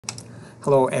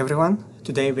Hello everyone,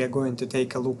 today we are going to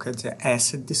take a look at the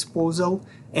asset disposal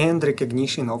and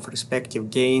recognition of respective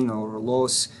gain or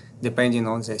loss depending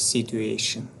on the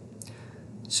situation.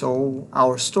 So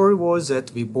our story was that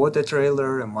we bought a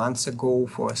trailer a month ago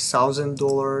for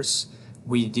 $1,000,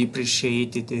 we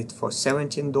depreciated it for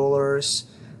 $17,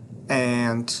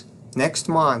 and next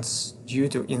month, due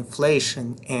to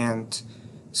inflation and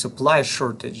supply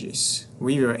shortages,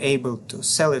 we were able to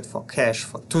sell it for cash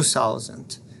for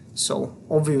 $2,000. So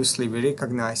obviously we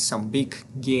recognize some big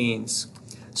gains.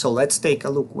 So let's take a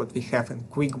look what we have in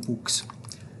Quickbooks.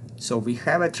 So we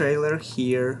have a trailer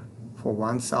here for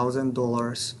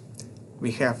 $1,000.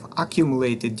 We have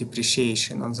accumulated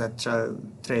depreciation on that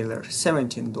trailer,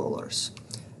 $17.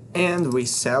 And we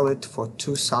sell it for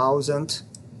 $2,000.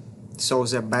 So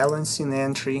the balancing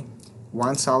entry,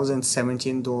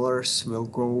 $1,017 will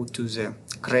go to the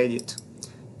credit,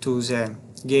 to the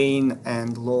gain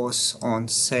and loss on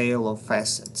sale of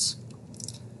assets.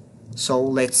 So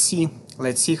let's see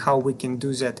how we can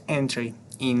do that entry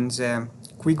in the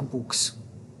Quickbooks.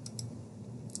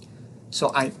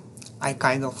 So I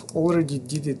kind of already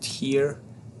did it here,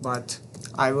 but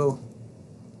I will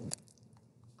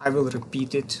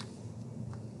repeat it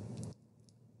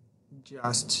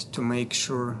just to make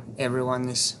sure everyone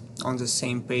is on the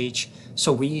same page.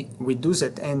 So we do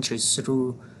that entry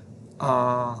through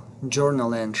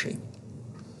journal entry.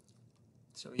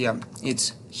 So yeah,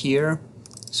 it's here.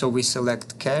 So we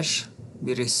select cash,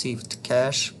 we received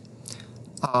cash,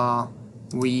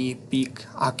 we pick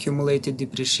accumulated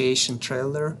depreciation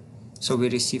trailer, so we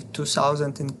received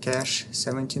 $2,000 in cash,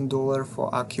 $17 for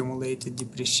accumulated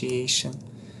depreciation.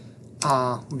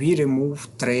 We remove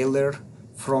trailer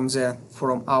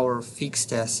from our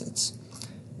fixed assets,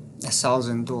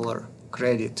 $1,000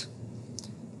 credit,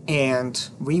 and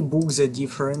we book the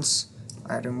difference.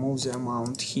 I remove the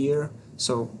amount here,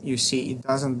 so you see it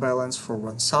doesn't balance for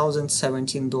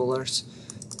 $1,017,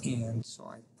 and so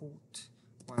I put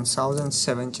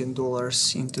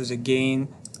 $1,017 into the gain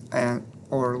and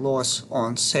or loss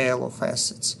on sale of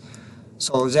assets.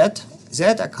 So that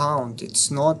account, it's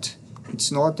not in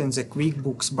the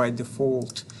Quickbooks by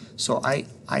default, so I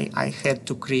had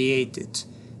to create it,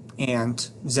 and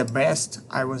the best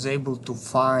I was able to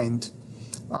find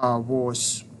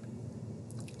was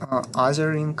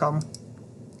other income,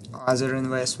 other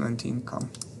investment income,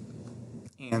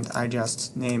 and I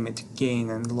just name it gain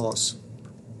and loss.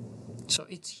 So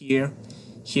it's here.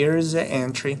 Here is the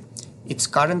entry. It's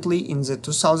currently in the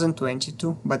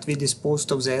 2022, but we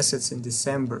disposed of the assets in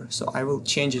December, so I will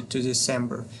change it to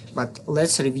December. But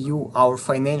let's review our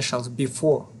financials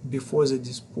before the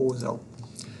disposal.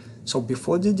 So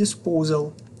before the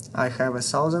disposal, I have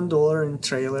 $1,000 in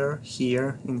trailer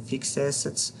here in fixed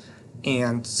assets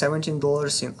and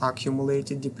 $17 in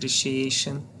accumulated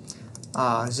depreciation.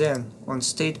 Then on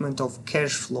statement of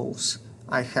cash flows,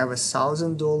 I have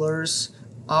 $1,000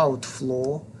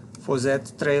 outflow for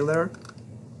that trailer,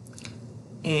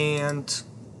 and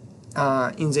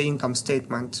in the income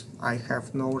statement I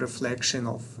have no reflection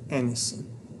of anything.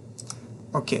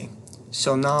 Okay,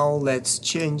 so now let's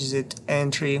change that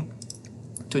entry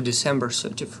to December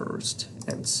 31st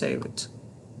and save it.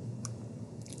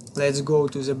 Let's go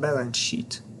to the balance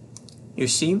sheet. You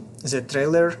see the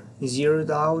trailer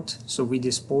zeroed out, so we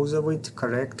dispose of it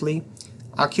correctly.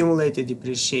 Accumulated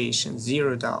depreciation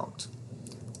zeroed out.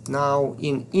 Now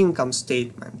in income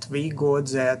statement we got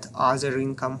that other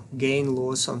income, gain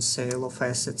loss on sale of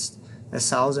assets,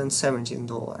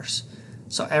 $1,017.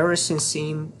 So everything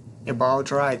seemed about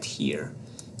right here.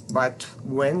 But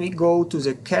when we go to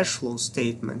the cash flow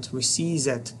statement, we see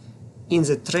that in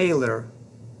the trailer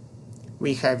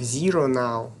we have zero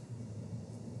now.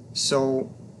 So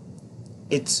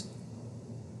it's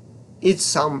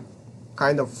some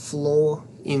kind of flaw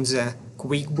in the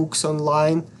Quickbooks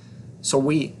Online. So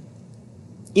we,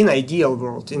 in ideal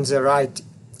world, in the right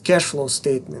cash flow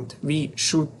statement, we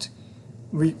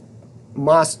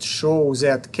must show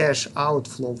that cash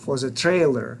outflow for the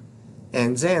trailer,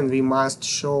 and then we must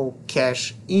show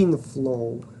cash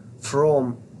inflow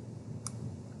from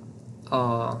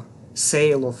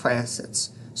sale of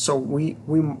assets. So we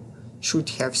should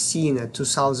have seen a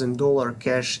 $2,000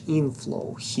 cash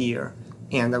inflow here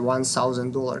and a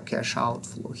 $1,000 cash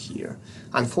outflow here.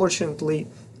 Unfortunately,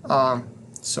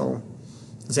 so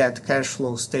that cash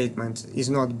flow statement is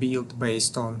not built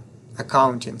based on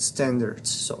accounting standards,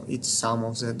 so it's some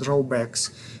of the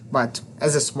drawbacks. But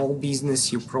as a small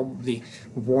business, you probably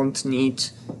won't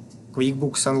need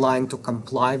Quickbooks Online to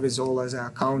comply with all of the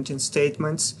accounting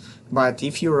statements. But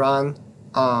if you run,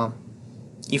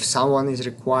 if someone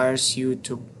requires you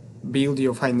to build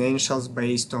your financials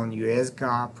based on US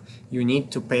GAAP, you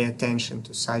need to pay attention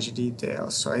to such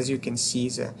details. So as you can see,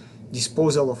 the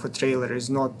disposal of a trailer is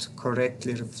not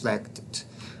correctly reflected.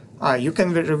 You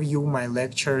can review my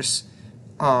lectures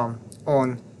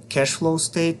on cash flow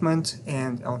statement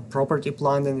and on property,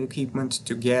 plant and equipment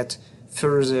to get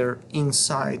further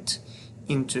insight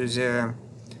into the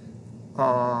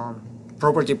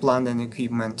property, plant and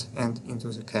equipment and into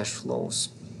the cash flows.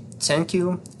 Thank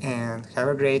you and have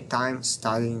a great time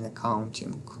studying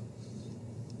accounting.